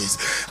 fishes,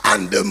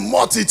 and the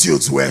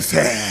multitudes were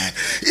fed.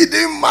 It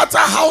didn't matter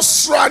how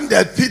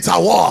stranded Peter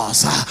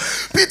was.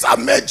 Peter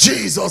met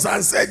Jesus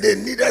and said they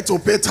needed to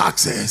pay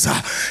taxes.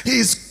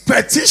 His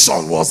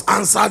petition was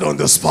answered on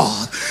the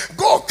spot.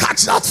 Go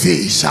catch that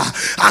fish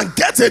and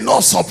get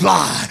enough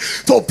supply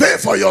to pay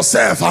for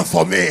yourself and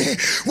for me.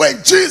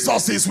 When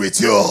Jesus is with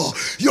you,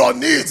 your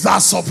needs are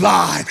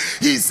supplied.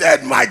 He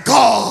said, my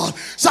God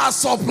shall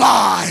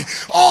supply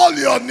all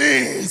your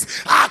needs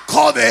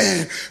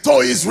according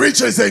to his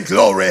riches in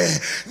glory.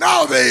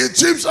 Now the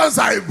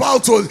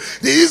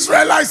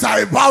Israelites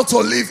are about to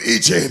leave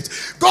Egypt.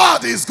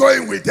 God is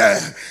going with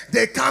them.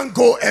 They can't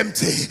go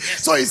empty.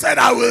 So he said,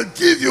 I will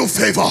give you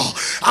favor.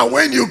 And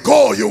when you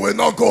go, you will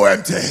not go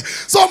empty.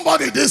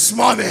 Somebody this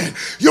morning,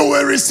 you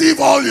will receive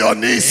all your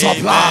needs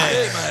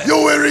supplied. You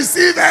will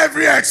receive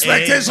every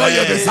expectation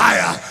you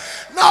desire.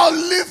 Now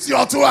lift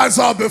your 2 hands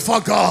up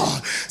before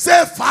God.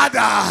 Say, Father,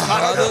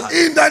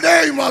 in the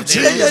name of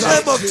Jesus,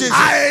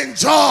 I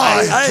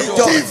enjoy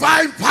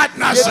divine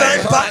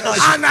partnership,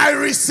 and I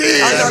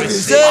receive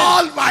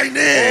all my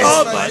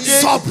needs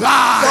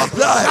supplied.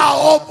 Now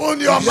open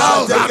your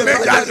mouth and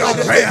make that your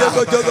prayer.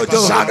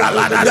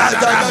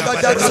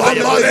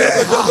 Somebody,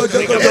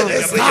 it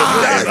is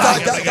time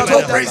to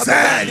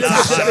present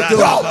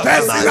your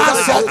personal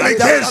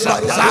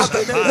supplications.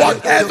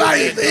 Whatever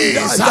it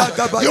is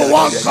you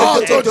want God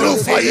to do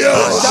for you,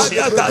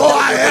 go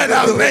ahead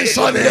and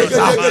mention it.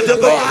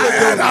 Go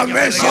ahead and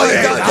mention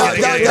it.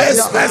 Be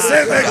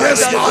specific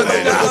this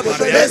morning.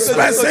 Be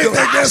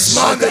specific this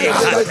morning.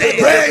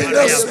 Pray in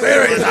the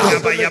spirit.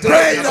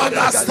 Pray in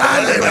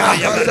understanding.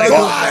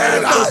 Go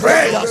ahead and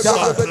pray.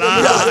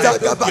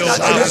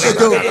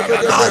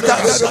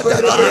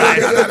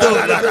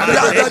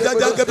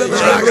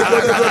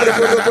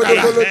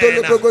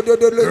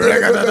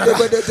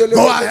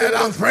 Go ahead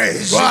and pray.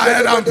 Go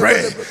ahead and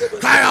pray.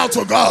 Cry out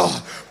to God.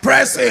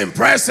 Press in,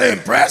 press in,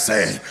 press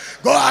in.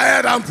 Go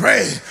ahead and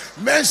pray.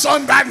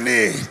 Mention that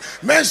need.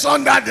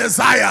 Mention that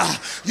desire.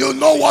 You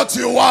know what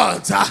you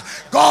want.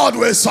 God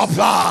will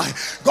supply.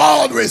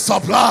 God will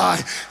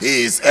supply.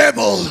 He is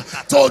able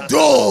to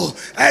do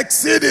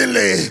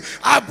exceedingly,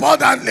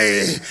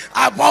 abundantly,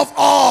 above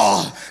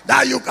all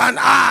that you can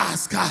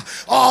ask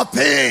or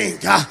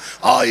think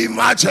or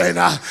imagine.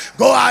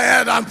 Go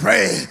ahead and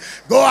pray.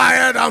 Go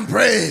ahead and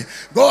pray.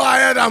 Go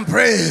ahead and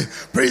pray.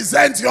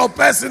 Present your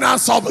personal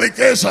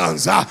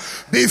supplications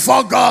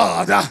before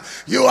God.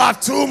 You have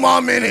 2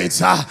 more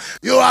minutes.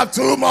 You have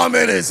 2 more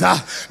minutes.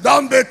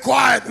 Don't be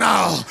quiet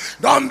now.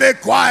 Don't be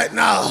quiet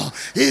now.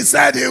 He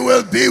said he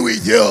will be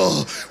with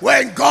you.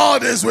 When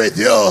God is with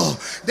you,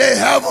 the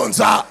heavens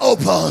are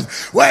open.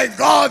 When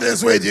God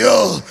is with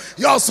you,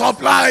 your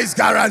supply is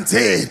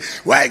guaranteed.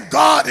 When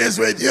God is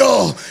with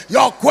you,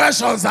 your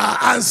questions are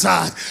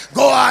answered.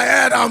 Go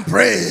ahead and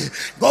pray.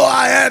 Go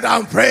ahead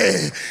and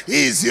pray.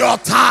 It's your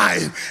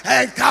time.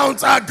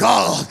 Encounter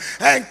God.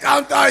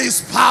 Encounter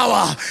his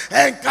power.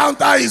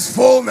 Encounter his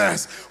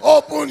fullness.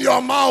 Open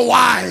your mouth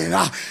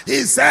wide.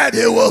 He said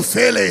he will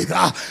fill it.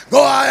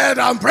 Go ahead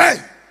and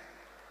pray.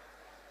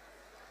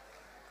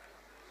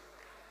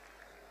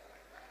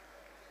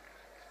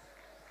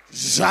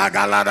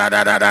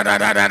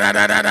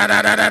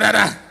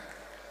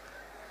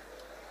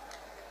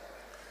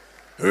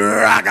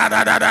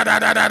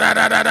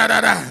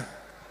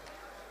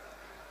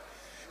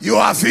 You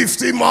have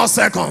 50 more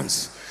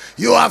seconds.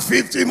 You have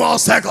 50 more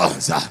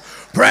seconds.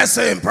 Press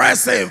in,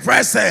 press in,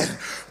 press in,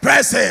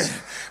 press in,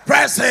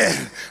 press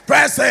in,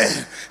 press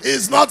in.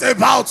 It's not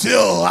about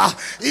you.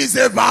 It's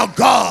about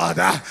God.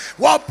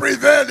 What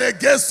prevailed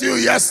against you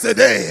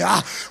yesterday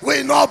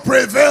will not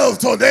prevail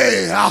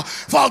today.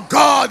 For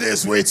God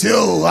is with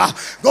you.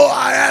 Go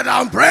ahead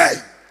and pray.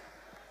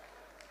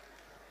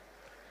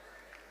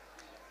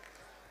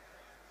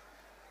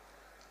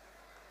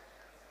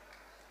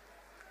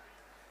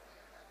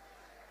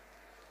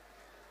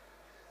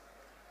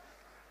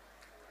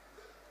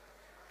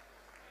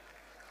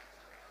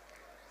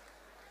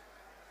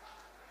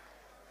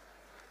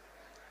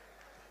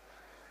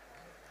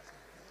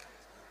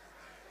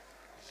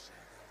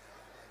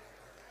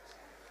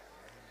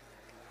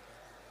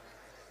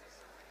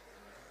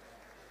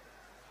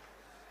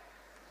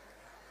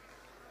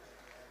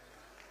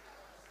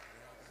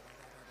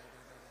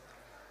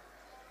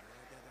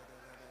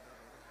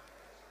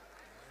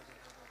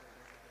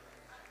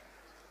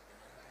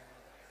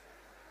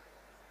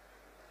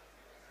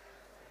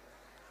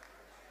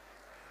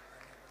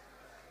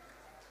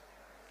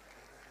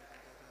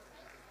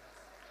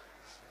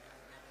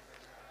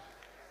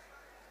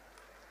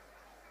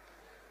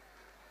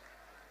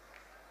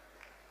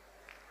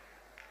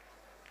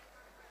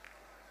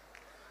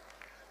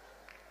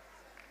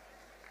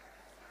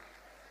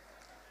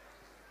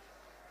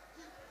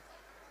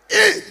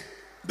 In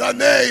the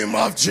name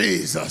of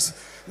Jesus.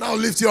 Now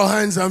lift your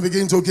hands and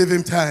begin to give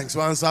him thanks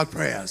for answered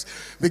prayers.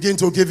 Begin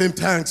to give him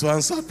thanks for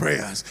answered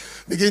prayers.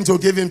 Begin to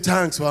give him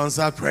thanks for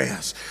answered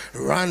prayers.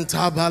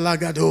 Ranta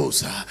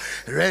balagadosa,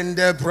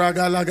 rende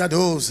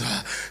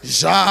bragalagadosa,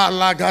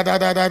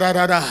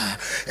 jalagadadadadada,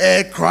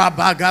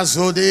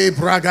 ekrabagazode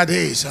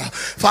bragadesa.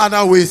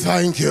 Father, we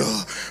thank you.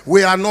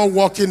 We are not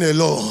walking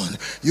alone.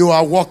 You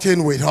are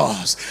walking with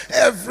us.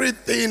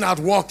 Everything at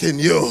work in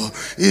you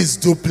is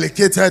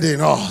duplicated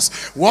in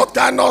us. What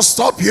cannot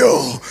stop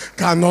you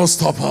cannot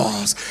stop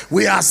us.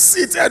 We are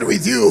seated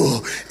with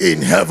you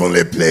in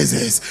heavenly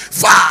places,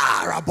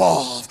 far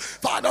above.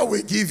 Father,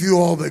 we give you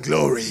all the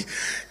glory.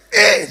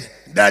 In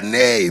the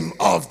name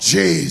of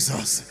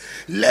Jesus,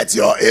 let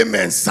your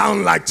amen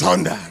sound like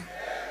thunder.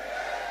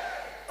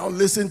 Now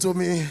listen to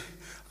me.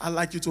 I'd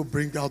like you to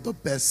bring out the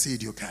best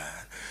seed you can.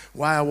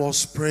 While I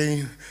was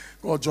praying,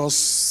 God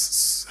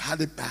just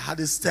had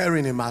it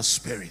stirring in my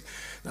spirit.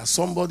 Now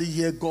somebody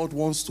here, God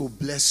wants to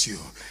bless you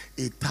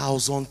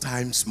 1,000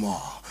 times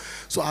more.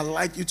 So I'd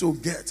like you to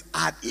get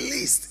at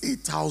least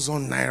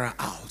 8,000 naira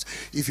out.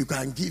 If you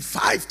can give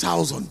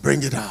 5,000,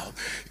 bring it out.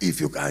 If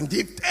you can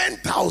give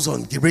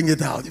 10,000, bring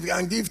it out. If you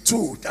can give 2,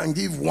 you can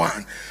give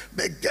 1.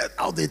 But get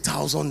out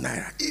 1,000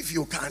 naira if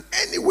you can,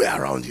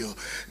 anywhere around you.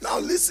 Now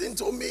listen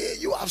to me.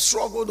 You have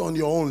struggled on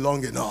your own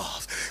long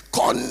enough.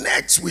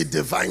 Connect with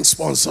divine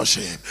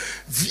sponsorship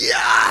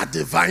via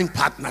divine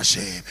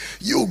partnership.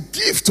 You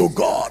give to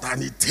God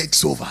and it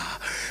takes over.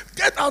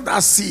 Get out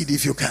that seed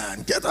if you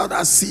can. Get out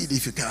that seed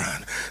if you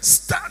can.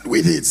 Stand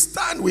with it.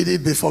 Stand with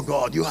it before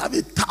God. You have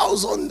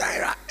 1,000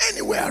 naira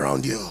anywhere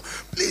around you.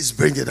 Please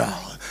bring it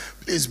out.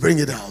 Please bring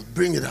it out.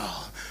 Bring it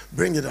out.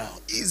 Bring it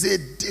out. It's a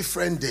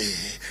different day.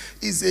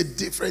 It's a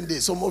different day.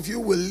 Some of you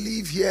will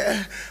leave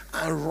here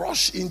and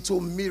rush into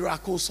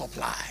miracle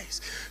supplies.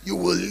 You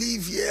will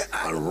leave here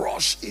and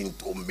rush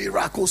into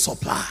miracle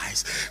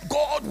supplies.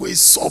 God will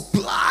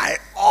supply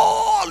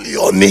all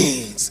your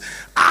needs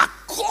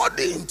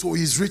according to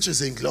his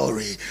riches in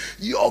glory.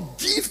 Your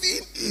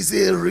giving is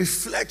a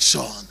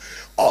reflection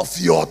of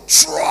your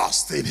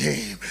trust in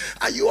him.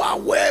 And you are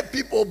where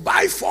people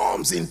buy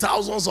forms in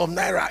thousands of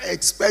naira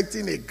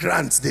expecting a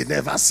grant they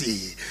never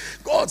see.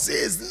 God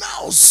says,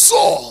 now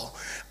so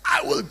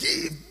I will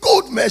give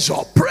good measure,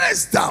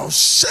 pressed down,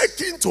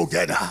 shaking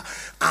together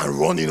and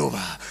running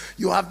over.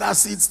 You have that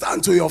seed,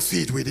 stand to your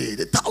feet with it.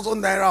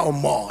 1,000 naira or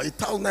more,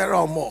 1,000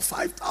 naira or more,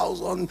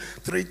 5,000,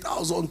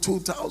 3,000,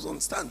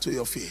 2,000. Stand to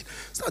your feet.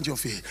 Stand to your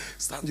feet.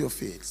 Stand to your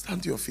feet.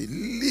 Stand to your feet.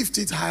 Lift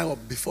it high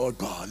up before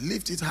God.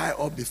 Lift it high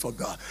up before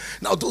God.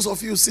 Now, those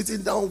of you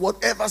sitting down,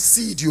 whatever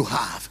seed you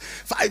have,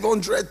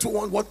 500,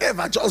 200,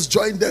 whatever, just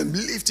join them.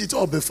 Lift it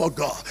up before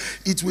God.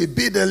 It will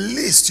be the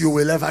least you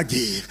will ever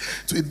give.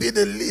 It will be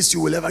the least you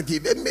will ever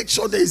give. And make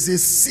sure there is a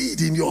seed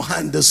in your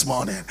hand this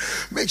morning.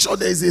 Make sure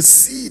there is a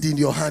seed in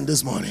your hand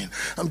this morning.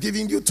 I'm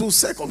giving you 2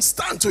 seconds.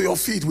 Stand to your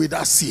feet with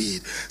that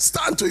seed.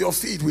 Stand to your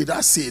feet with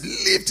that seed.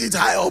 Lift it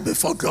high up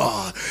before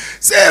God.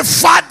 Say,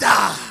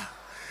 Father,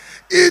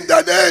 in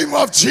the name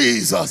of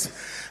Jesus,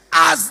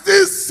 as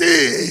this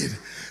seed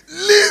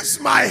leaves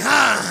my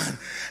hand,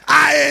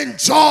 I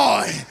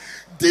enjoy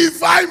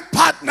divine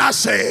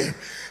partnership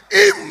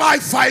in my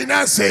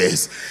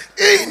finances,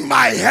 in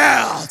my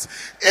health,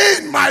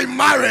 in my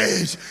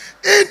marriage,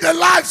 in the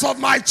lives of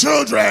my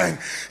children,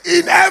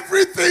 in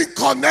everything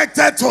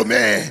connected to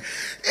me,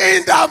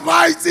 in the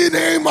mighty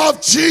name of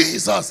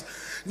Jesus.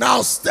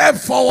 Now step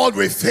forward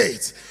with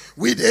faith,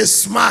 with a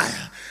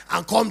smile,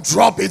 and come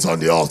drop it on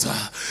the altar.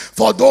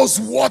 For those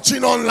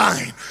watching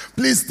online,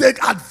 please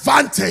take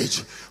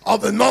advantage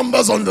of the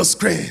numbers on the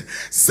screen.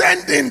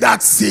 Send in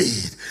that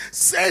seed.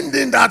 Send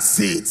in that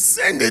seed.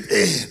 Send it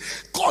in.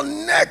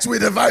 Connect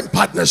with divine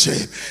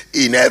partnership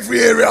in every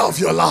area of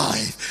your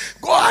life.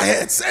 Go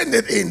ahead, send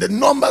it in. The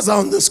numbers are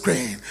on the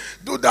screen.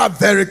 Do that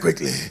very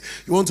quickly.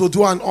 You want to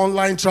do an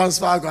online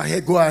transfer?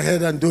 Go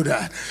ahead and do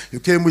that. You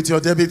came with your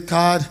debit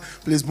card.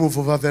 Please move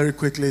over very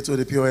quickly to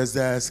the POS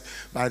desk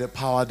by the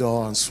power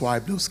door and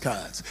swipe those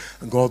cards.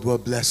 And God will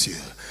bless you.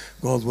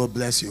 God will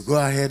bless you. Go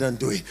ahead and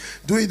do it.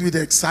 Do it with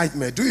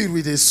excitement. Do it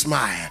with a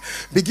smile.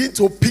 Begin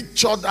to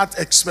picture that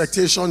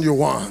expectation you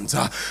want.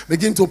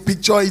 Begin to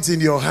picture it in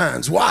your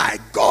hands. Why?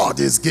 God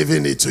is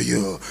giving it to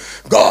you.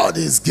 God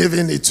is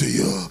giving it to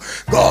you.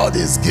 God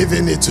is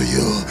giving it to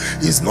you.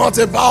 It's not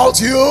about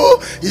you.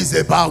 It's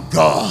about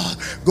God.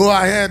 Go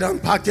ahead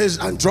and package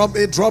and drop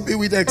it. Drop it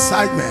with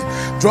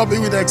excitement. Drop it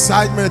with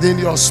excitement in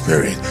your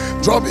spirit.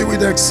 Drop it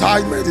with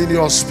excitement in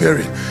your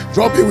spirit.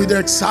 Drop it with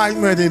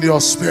excitement in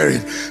your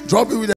spirit. Drop it with